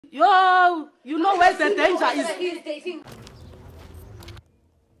Yo, you know where the danger is.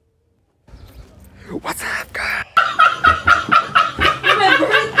 What's up, guys? It's my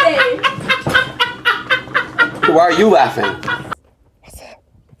birthday. Why are you laughing? What's up?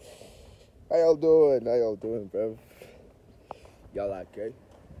 How y'all doing? How y'all doing, bro? Y'all okay?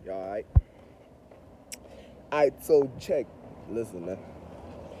 Y'all alright? Alright, so check. Listen, man.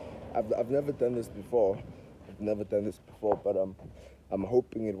 I've never done this before. But I'm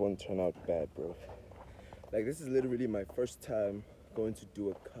hoping it won't turn out bad, bro. Like, this is literally my first time going to do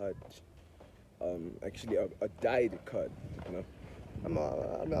a cut. Actually a dyed cut, you know.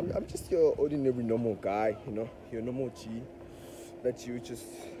 I'm just your ordinary normal guy, you know, your normal G that you just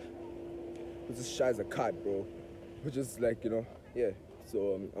shy as a cat, bro. Which is like, you know, yeah.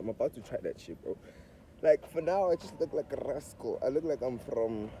 So I'm about to try that shit, bro. Like, for now I just look like a rascal. I look like I'm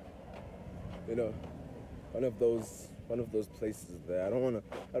from, you know, one of those places there. I don't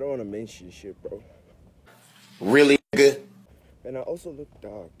wanna mention shit, bro. Really, nigga? And I also look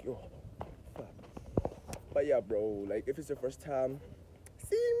dark, yo. But yeah, bro, like, if it's your first time,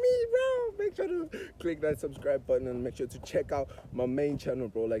 see me, bro, make sure to click that subscribe button and make sure to check out my main channel,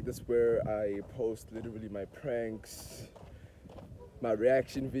 bro. Like, this is where I post literally my pranks, my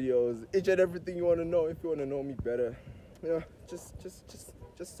reaction videos, each and everything you want to know. If you want to know me better, you know, just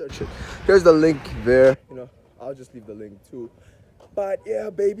search it. Here's the link there, you know. I'll just leave the link too. But yeah,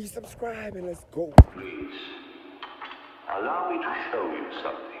 baby, subscribe and let's go. Please allow me to show you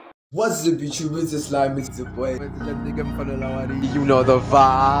something. What's up, YouTube? It's the Slime, it's the boy. You know the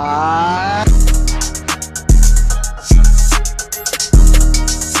vibe.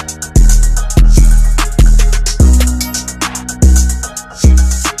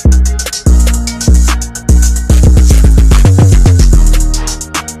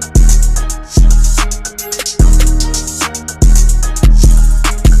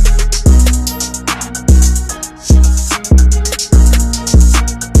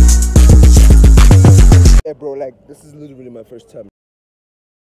 Yeah, bro, like, this is literally my first time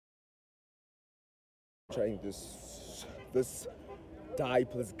trying this dye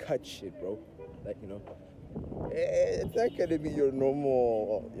plus cut shit, bro. Like, you know, it's not gonna be your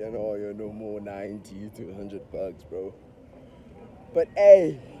normal, you know, your normal 90 to 100 bucks, bro. But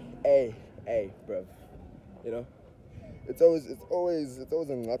hey, bro, you know, it's always a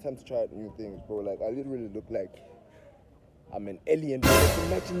good time to try out new things, bro. Like, I literally look like I'm an alien, bro. Like,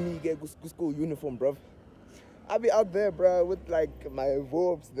 imagine me get school uniform, bro. I'll be out there, bro, with like my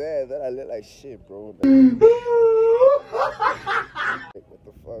robes there that I look like shit, bro. Like, what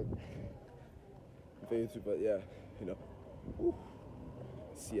the fuck? But yeah, you know, woo.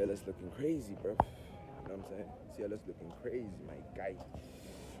 CLS looking crazy, bro. You know what I'm saying? CLS looking crazy, my guy.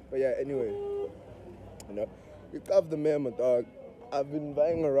 But yeah, anyway, you know, you love the memo, dog. I've been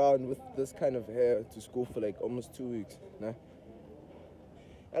lying around with this kind of hair to school for like almost 2 weeks, nah?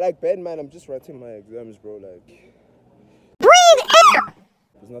 I like bad, man. I'm just writing my exams, bro. Like, breathe air.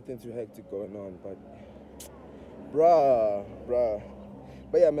 There's nothing too hectic going on, but bruh.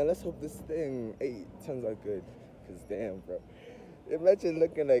 But yeah, man. Let's hope this thing turns out good. Cause damn, bro. Imagine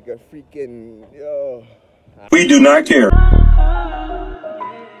looking like a freaking yo. We do not care.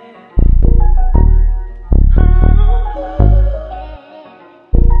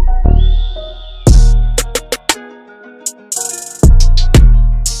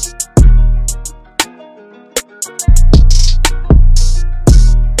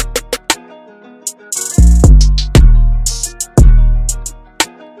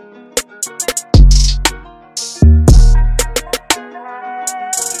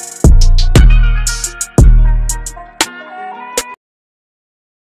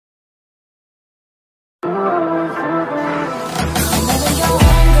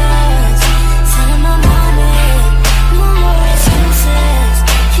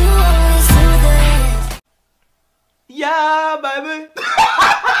 Yeah, baby.